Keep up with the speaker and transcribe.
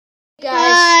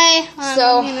Guys, hi.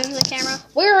 So move the camera.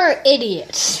 We're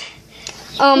idiots.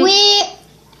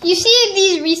 You see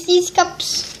these Reeses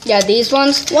cups? Yeah, these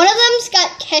ones. One of them's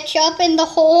got ketchup in the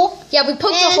hole. Yeah, we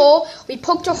poked a hole. We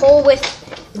poked a hole with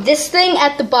this thing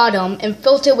at the bottom and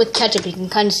filled it with ketchup. You can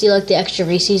kind of see like the extra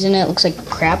Reeses in it. It looks like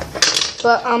crap,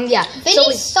 but yeah. So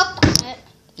we sucked on it.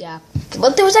 Yeah,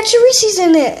 but there was extra Reeses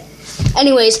in it.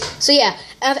 Anyways, so yeah,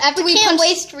 after we can't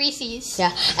waste Reeses.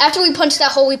 Yeah, after we punched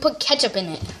that hole, we put ketchup in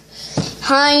it.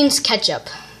 Heinz ketchup,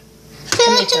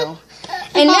 tomato,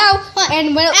 and now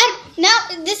now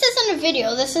this isn't a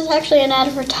video. This is actually an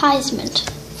advertisement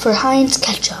for Heinz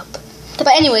ketchup. But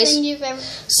anyways,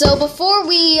 so before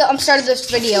we started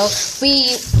this video,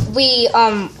 we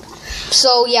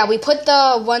put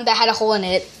the one that had a hole in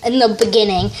it in the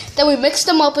beginning. Then we mixed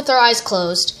them up with our eyes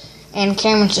closed, and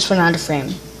Cameron just went out of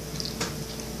frame.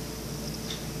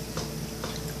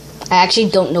 I actually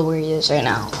don't know where he is right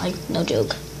now. Like, no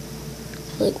joke.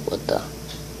 Like, what the?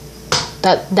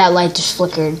 That light just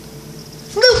flickered.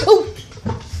 Oh.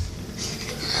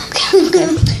 Okay.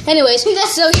 Anyways, so no,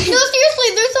 seriously,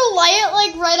 there's a light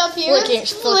like right up here.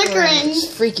 Flickering. It's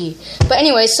freaky. But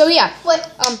anyways, so yeah. Wait.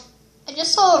 I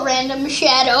just saw a random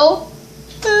shadow.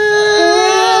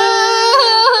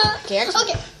 Okay.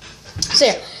 So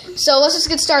yeah. So let's just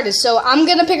get started. So I'm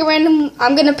gonna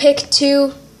pick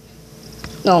two.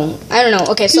 No, I don't know.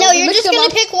 Okay, so no, you're just gonna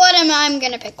pick one, and I'm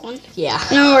gonna pick one. Yeah.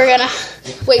 No, we're gonna.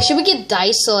 Wait, should we get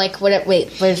dice? So like, what? Wait,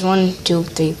 there's 1, 2,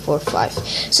 3, 4, 5.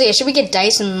 So yeah, should we get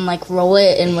dice and like roll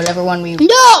it in whatever one we?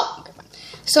 No. Okay,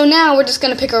 so now we're just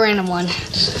gonna pick a random one.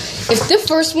 If the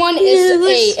first one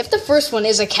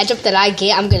is a ketchup that I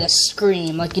get, I'm gonna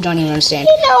scream like you don't even understand.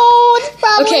 No, it's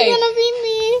probably gonna be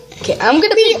me. Okay, I'm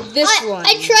gonna pick this one.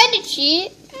 I tried to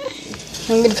cheat.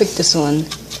 I'm gonna pick this one.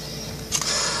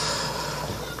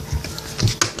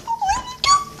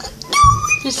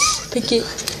 Just pick it.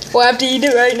 We'll have to eat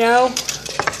it right now.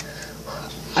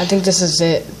 I think this is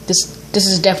it. This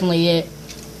is definitely it.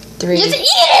 3. Just eat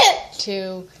it!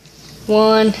 2,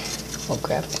 1. Oh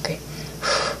crap. Okay.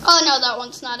 Oh no, that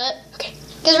one's not it. Okay.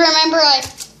 Because remember, I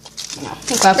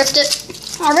ripped it.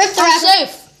 I ripped the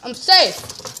wrapper. I'm safe.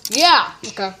 Yeah.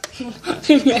 Okay.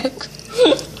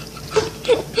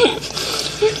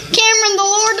 Cameron, the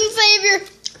Lord and Savior.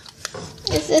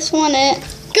 Is this one it?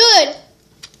 Good.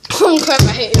 Oh crap,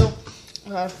 I hate you.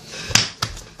 Okay.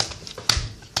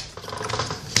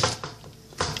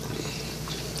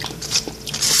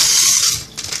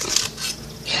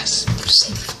 Yes,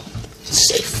 safe.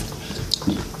 Safe.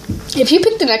 If you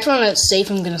pick the next one that's safe,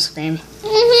 I'm gonna scream.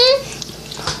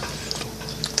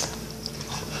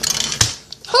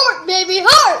 Heart, baby,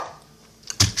 heart.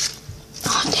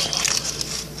 Oh, dang it.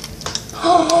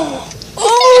 Oh,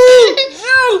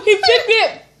 no, he picked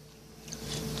it.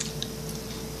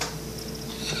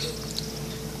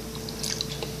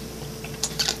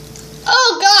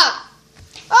 Oh God!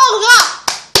 Oh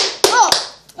God!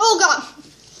 Oh God!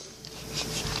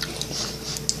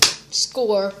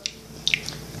 Score.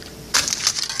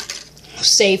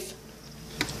 Safe.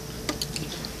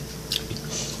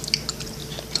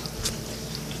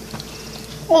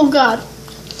 Oh God!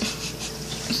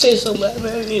 It tastes so bad,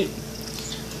 man.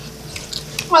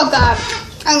 Oh God!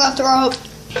 I'm gonna throw up.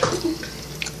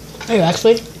 Are you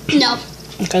actually? No.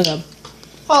 Because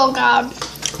Oh God!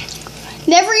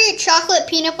 Never eat chocolate,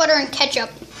 peanut butter, and ketchup.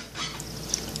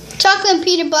 Chocolate and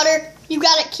peanut butter, you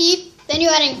gotta keep, then you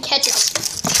add in ketchup.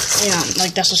 Yeah,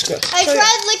 like that's just gross. I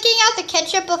tried licking out the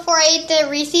ketchup before I ate the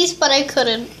Reeses, but I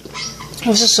couldn't.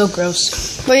 This is so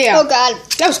gross. But yeah. Oh God.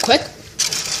 That was quick.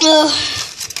 Ugh.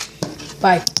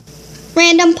 Bye.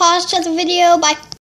 Random pause to the video. Bye.